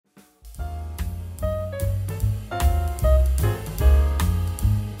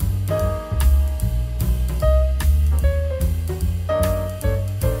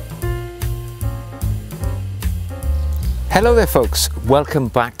Hello there folks, welcome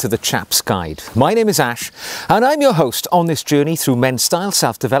back to the Chap's Guide. My name is Ash and I'm your host on this journey through men's style,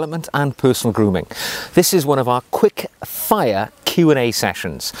 self-development and personal grooming. This is one of our quick fire Q&A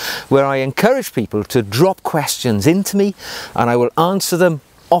sessions where I encourage people to drop questions into me and I will answer them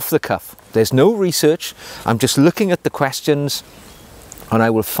off the cuff. There's no research, I'm just looking at the questions and I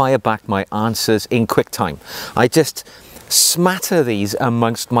will fire back my answers in quick time. I just smatter these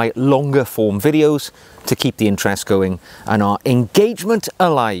amongst my longer form videos to keep the interest going and our engagement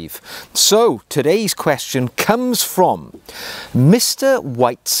alive. So today's question comes from Mr.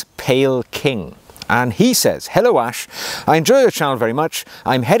 White's Pale King. And he says, "Hello Ash, I enjoy your channel very much.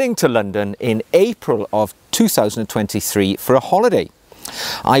 I'm heading to London in April of 2023 for a holiday.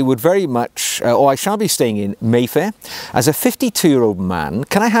 I would very much, I shall be staying in Mayfair. As a 52-year-old man,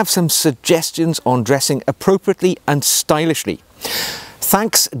 can I have some suggestions on dressing appropriately and stylishly?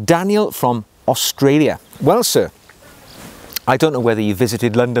 Thanks, Daniel from Australia." Well, sir, I don't know whether you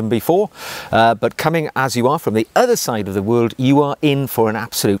visited London before, but coming as you are from the other side of the world, you are in for an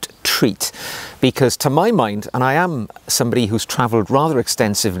absolute treat. Because to my mind, and I am somebody who's travelled rather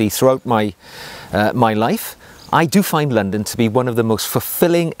extensively throughout my life, I do find London to be one of the most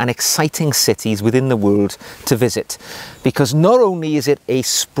fulfilling and exciting cities within the world to visit, because not only is it a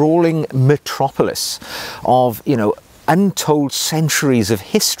sprawling metropolis of, untold centuries of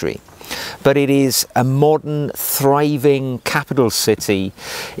history, but it is a modern, thriving capital city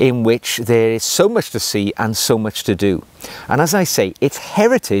in which there is so much to see and so much to do. And as I say, its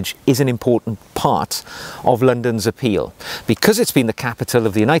heritage is an important part of London's appeal. Because it's been the capital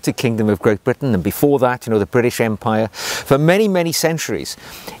of the United Kingdom of Great Britain, and before that, the British Empire, for many, many centuries,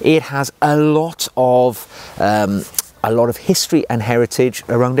 it has a lot of history and heritage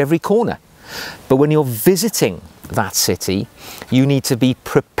around every corner. But when you're visiting that city, you need to be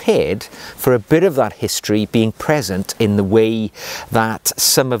prepared for a bit of that history being present in the way that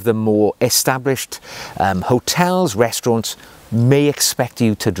some of the more established hotels, restaurants may expect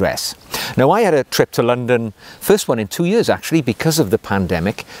you to dress. Now, I had a trip to London, first one in 2 years actually, because of the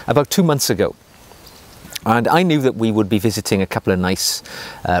pandemic, about 2 months ago. And I knew that we would be visiting a couple of nice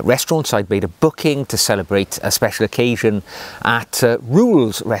restaurants. I'd made a booking to celebrate a special occasion at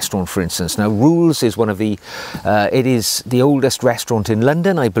Rule's restaurant, for instance. Now, Rule's is it is the oldest restaurant in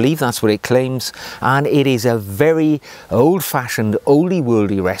London, I believe that's what it claims. And it is a very old-fashioned,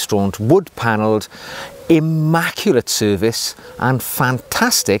 oldie-worldy restaurant, wood-panelled, immaculate service and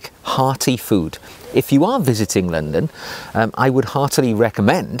fantastic hearty food. If you are visiting London, I would heartily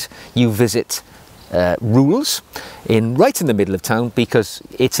recommend you visit Rule's right in the middle of town, because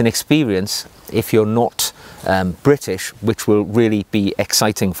it's an experience, if you're not British, which will really be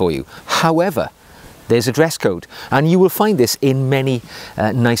exciting for you. However, there's a dress code, and you will find this in many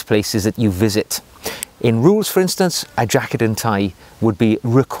nice places that you visit. In Rule's, for instance, a jacket and tie would be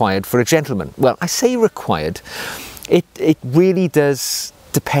required for a gentleman. Well, I say required, it really does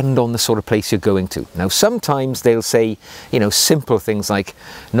depend on the sort of place you're going to. Now, sometimes they'll say, simple things like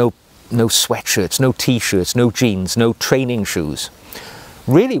no sweatshirts, no t-shirts, no jeans, no training shoes.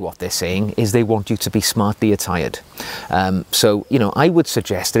 Really what they're saying is they want you to be smartly attired. So, I would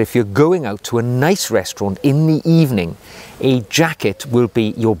suggest that if you're going out to a nice restaurant in the evening, a jacket will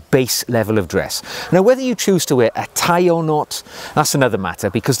be your base level of dress. Now, whether you choose to wear a tie or not, that's another matter,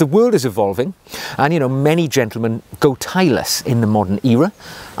 because the world is evolving and, many gentlemen go tieless in the modern era.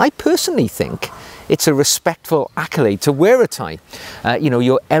 I personally think it's a respectful accolade to wear a tie.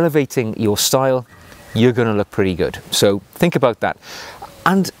 You're elevating your style, you're going to look pretty good. So think about that.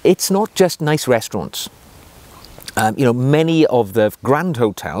 And it's not just nice restaurants. Many of the grand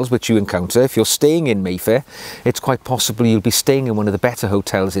hotels which you encounter, if you're staying in Mayfair, it's quite possible you'll be staying in one of the better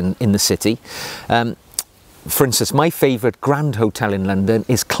hotels in the city. For instance, my favourite grand hotel in London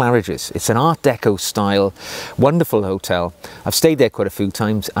is Claridge's. It's an Art Deco style, wonderful hotel. I've stayed there quite a few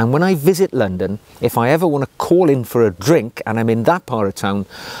times, and when I visit London, if I ever want to call in for a drink and I'm in that part of town,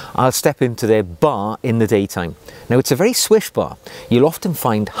 I'll step into their bar in the daytime. Now, it's a very swish bar. You'll often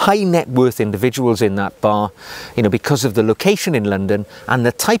find high net worth individuals in that bar, because of the location in London and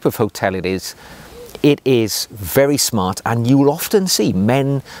the type of hotel it is. It is very smart, and you will often see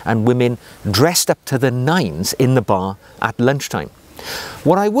men and women dressed up to the nines in the bar at lunchtime.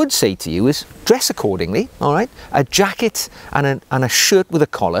 What I would say to you is dress accordingly, all right? A jacket and a shirt with a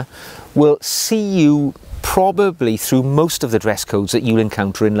collar will see you probably through most of the dress codes that you'll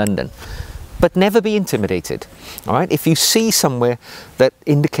encounter in London. But never be intimidated, all right? If you see somewhere that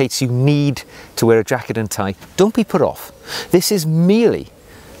indicates you need to wear a jacket and tie, don't be put off. This is merely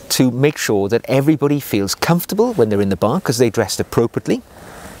to make sure that everybody feels comfortable when they're in the bar because they dressed appropriately.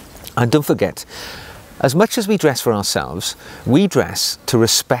 And don't forget, as much as we dress for ourselves, we dress to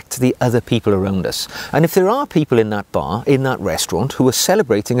respect the other people around us. And if there are people in that bar, in that restaurant, who are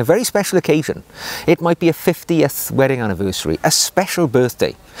celebrating a very special occasion, it might be a 50th wedding anniversary, a special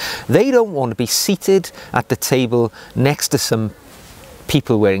birthday, they don't want to be seated at the table next to some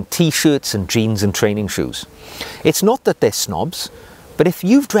people wearing t-shirts and jeans and training shoes. It's not that they're snobs, but if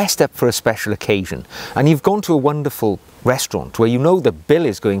you've dressed up for a special occasion and you've gone to a wonderful restaurant where you know the bill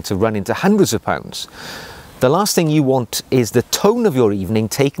is going to run into hundreds of pounds, the last thing you want is the tone of your evening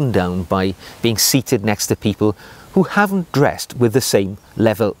taken down by being seated next to people who haven't dressed with the same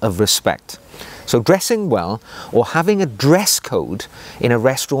level of respect. So dressing well or having a dress code in a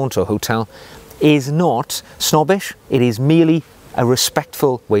restaurant or hotel is not snobbish, it is merely a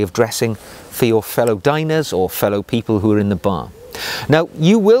respectful way of dressing for your fellow diners or fellow people who are in the bar. Now,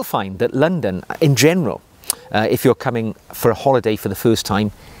 you will find that London, in general, if you're coming for a holiday for the first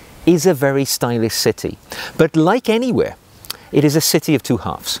time, is a very stylish city. But like anywhere, it is a city of two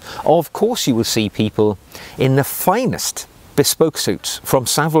halves. Of course, you will see people in the finest bespoke suits from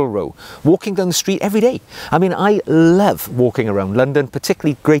Savile Row walking down the street every day. I mean, I love walking around London,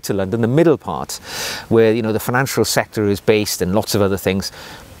 particularly Greater London, the middle part, where, you know, the financial sector is based and lots of other things,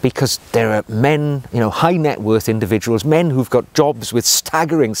 because there are men, you know, high net worth individuals, men who've got jobs with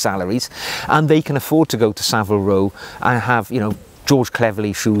staggering salaries, and they can afford to go to Savile Row and have, you know, George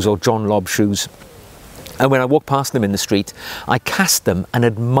Cleverley shoes or John Lobb shoes. And when I walk past them in the street, I cast them an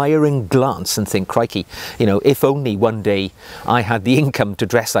admiring glance and think, crikey, you know, if only one day I had the income to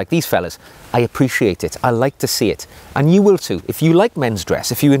dress like these fellas. I appreciate it. I like to see it. And you will too. If you like men's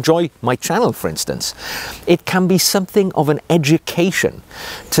dress, if you enjoy my channel, for instance, it can be something of an education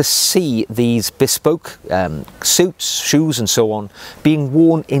to see these bespoke suits, shoes and so on being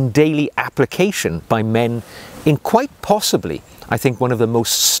worn in daily application by men in quite possibly, I think, one of the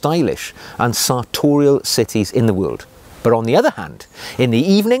most stylish and sartorial cities in the world. But on the other hand, in the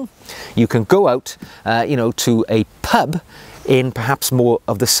evening, you can go out, you know, to a pub in perhaps more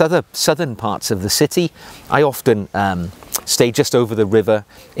of the southern parts of the city. I often stay just over the river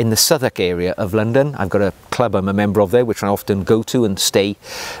in the Southwark area of London. I've got a club I'm a member of there, which I often go to and stay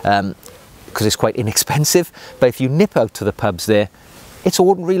because it's quite inexpensive. But if you nip out to the pubs there, it's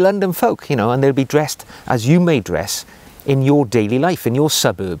ordinary London folk, you know, and they'll be dressed as you may dress in your daily life, in your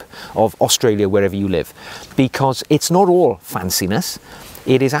suburb of Australia, wherever you live. Because it's not all fanciness.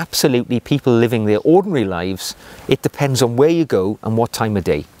 It is absolutely people living their ordinary lives. It depends on where you go and what time of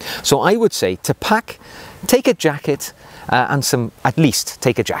day. So I would say to pack, take a jacket and some, at least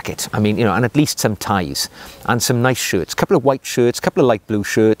take a jacket. I mean, you know, and at least some ties and some nice shirts, a couple of white shirts, a couple of light blue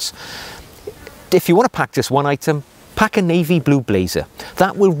shirts. If you want to pack just one item, pack a navy blue blazer.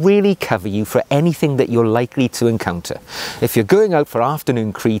 That will really cover you for anything that you're likely to encounter. If you're going out for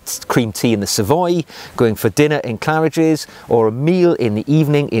afternoon cream tea in the Savoy, going for dinner in Claridge's, or a meal in the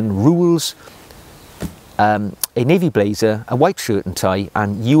evening in Rule's, a navy blazer, a white shirt and tie,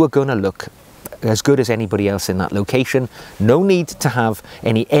 and you are going to look as good as anybody else in that location. No need to have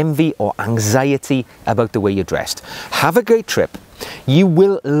any envy or anxiety about the way you're dressed. Have a great trip. You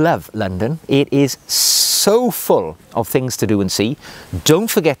will love London. It is so full of things to do and see. Don't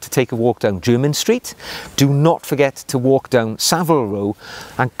forget to take a walk down Jermyn Street. Do not forget to walk down Savile Row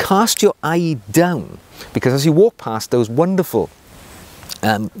and cast your eye down, because as you walk past those wonderful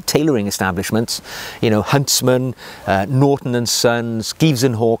tailoring establishments, you know, Huntsman, Norton and Sons, Gives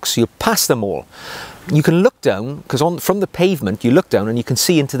and Hawkes, you pass them all. You can look down, because from the pavement you look down and you can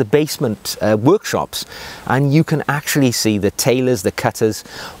see into the basement workshops, and you can actually see the tailors, the cutters,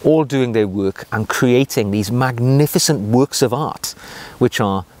 all doing their work and creating these magnificent works of art, which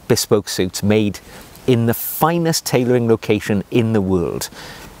are bespoke suits made in the finest tailoring location in the world.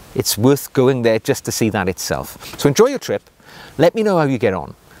 It's worth going there just to see that itself. So enjoy your trip. Let me know how you get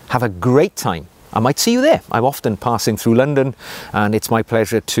on. Have a great time. I might see you there. I'm often passing through London, and it's my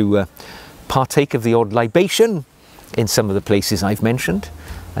pleasure to partake of the odd libation in some of the places I've mentioned.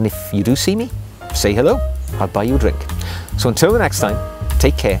 And if you do see me, say hello. I'll buy you a drink. So until the next time,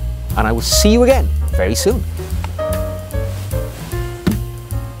 take care, and I will see you again very soon.